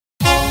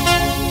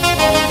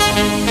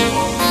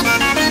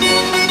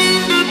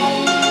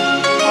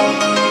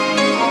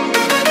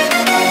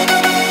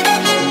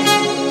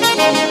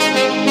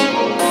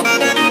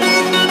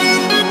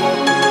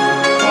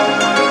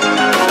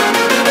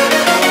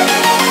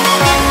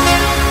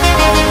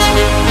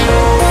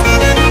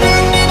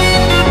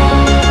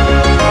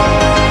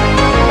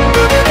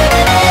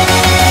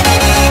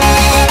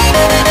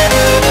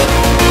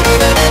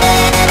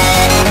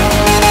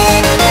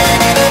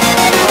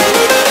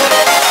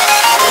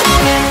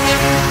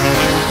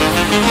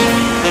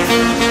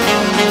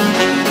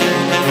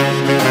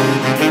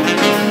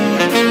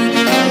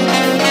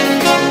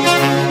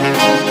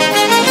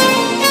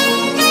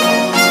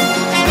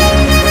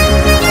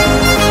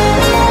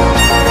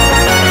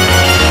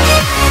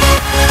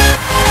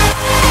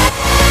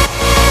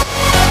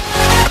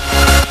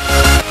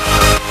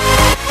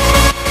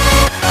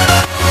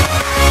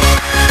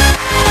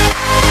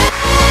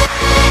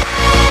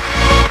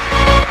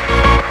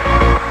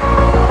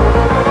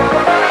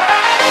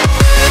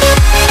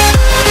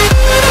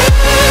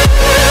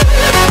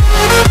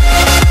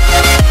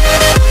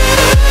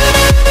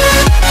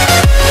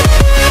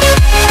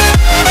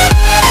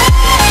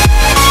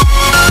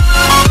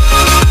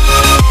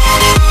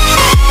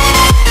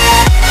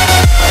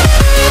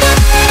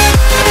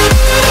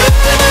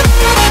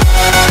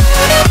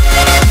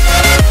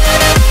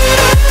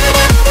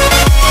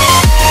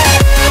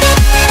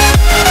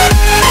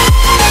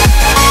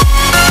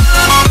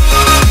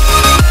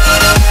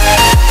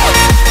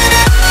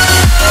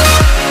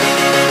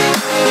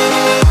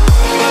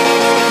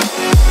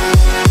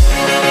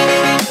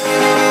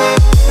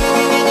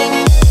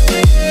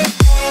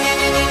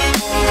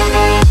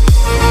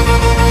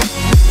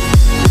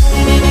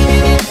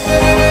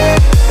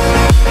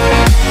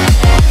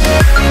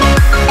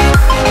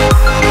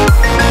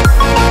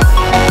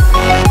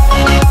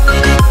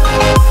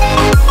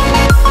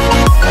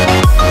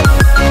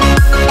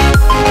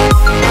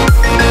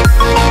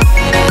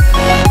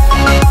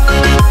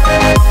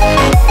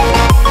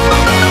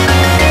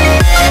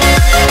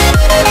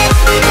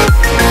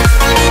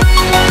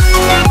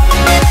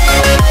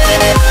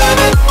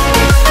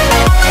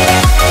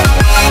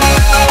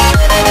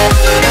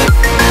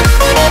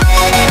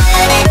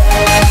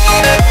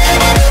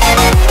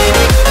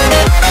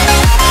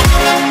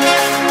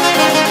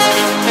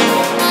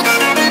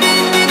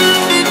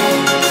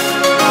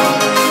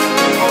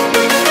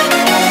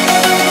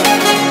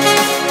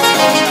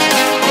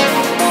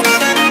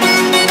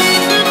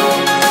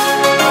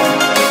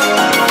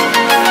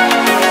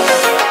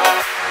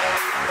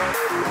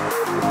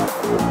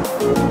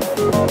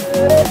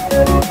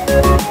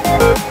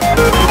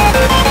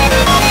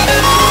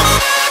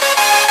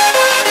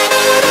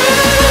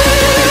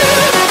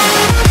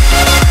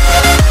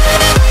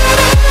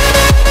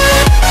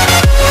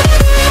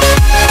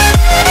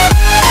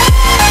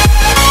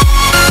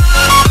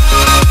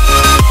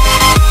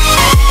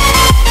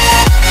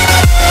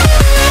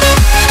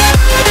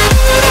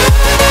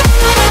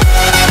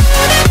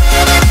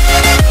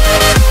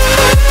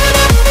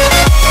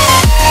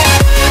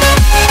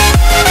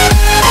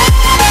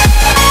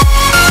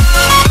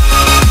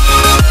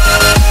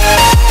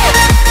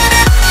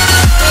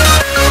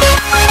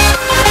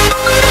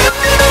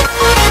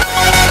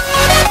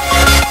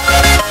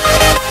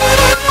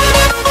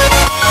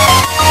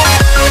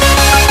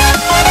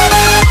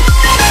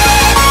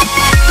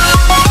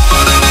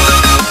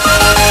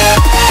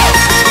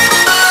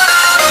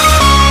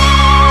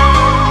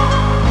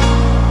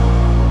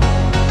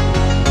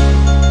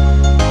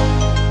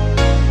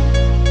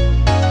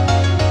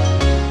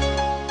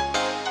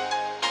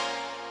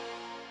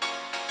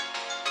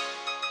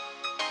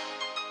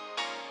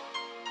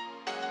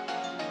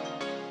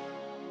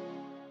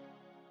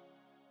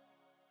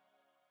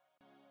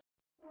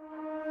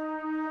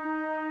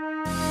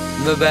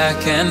the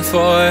back and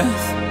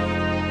forth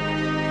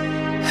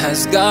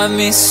has got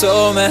me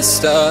so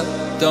messed up.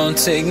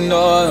 Don't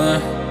ignore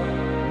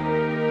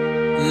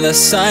the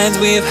signs.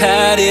 We've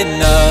had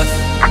enough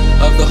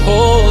of the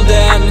whole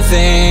damn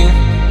thing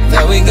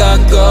that we got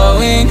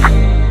going.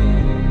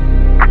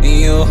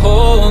 You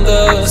hold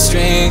the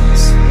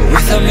strings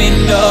without me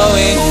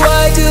knowing.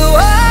 Why do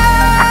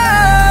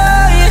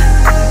I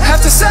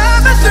have to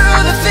suffer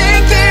through the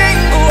thinking?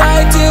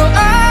 Why do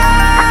I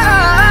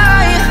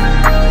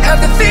have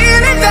the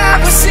feeling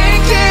that we're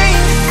sinking?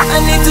 I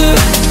need to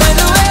find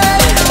a way.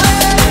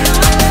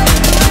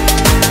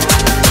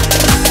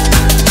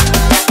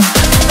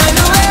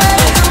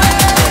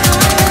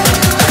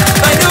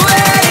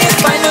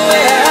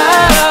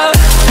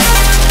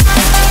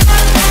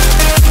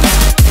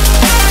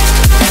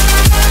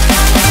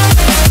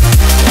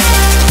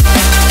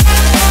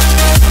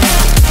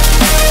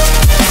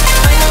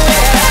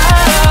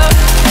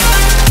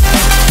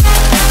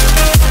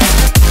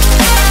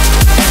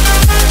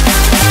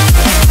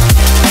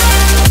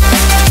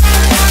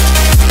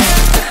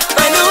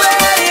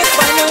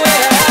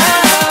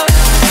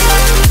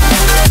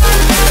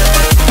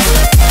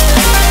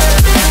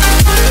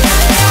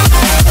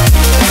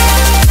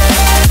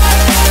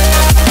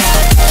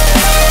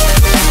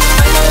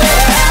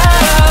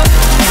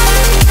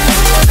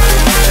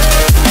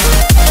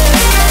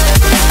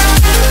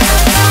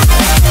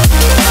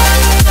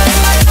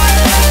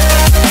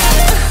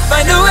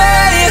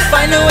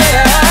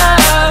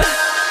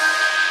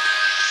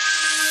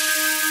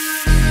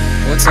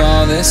 What's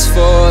all this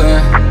for?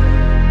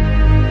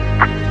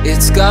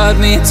 It's got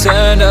me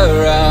turned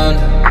around,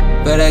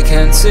 but I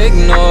can't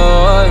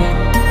ignore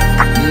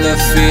the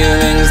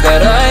feelings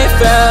that I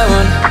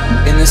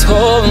found in this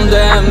whole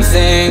damn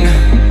thing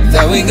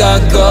that we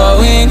got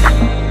going.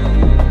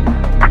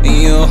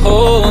 You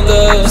hold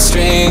the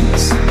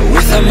strings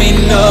without me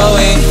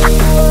knowing.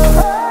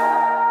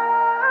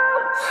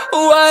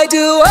 Why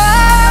do I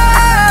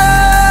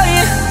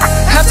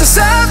have to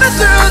suffer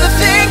through the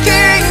thinking?